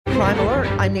Crime Alert,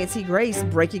 I'm Nancy Grace.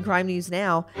 Breaking crime news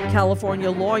now.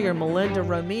 California lawyer Melinda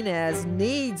Ramirez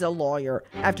needs a lawyer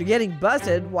after getting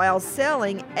busted while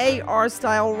selling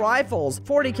AR-style rifles,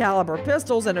 40 caliber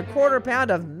pistols, and a quarter pound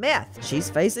of meth.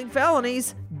 She's facing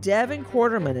felonies. Devin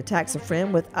Quarterman attacks a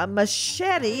friend with a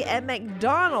machete at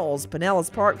McDonald's,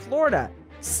 Pinellas Park, Florida,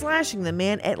 slashing the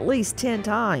man at least 10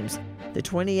 times. The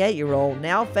 28-year-old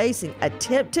now facing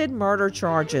attempted murder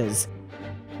charges.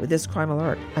 With this Crime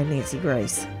Alert, I'm Nancy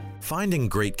Grace. Finding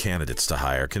great candidates to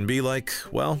hire can be like,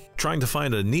 well, trying to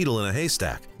find a needle in a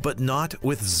haystack, but not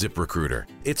with ZipRecruiter.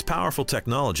 Its powerful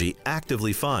technology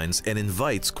actively finds and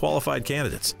invites qualified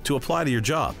candidates to apply to your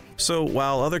job. So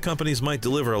while other companies might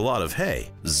deliver a lot of hay,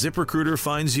 ZipRecruiter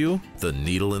finds you the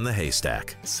needle in the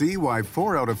haystack. See why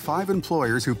 4 out of 5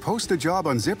 employers who post a job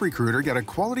on ZipRecruiter get a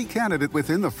quality candidate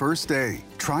within the first day.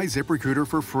 Try ZipRecruiter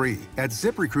for free at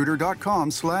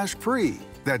ZipRecruiter.com/free.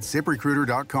 That's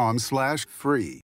ZipRecruiter.com/free.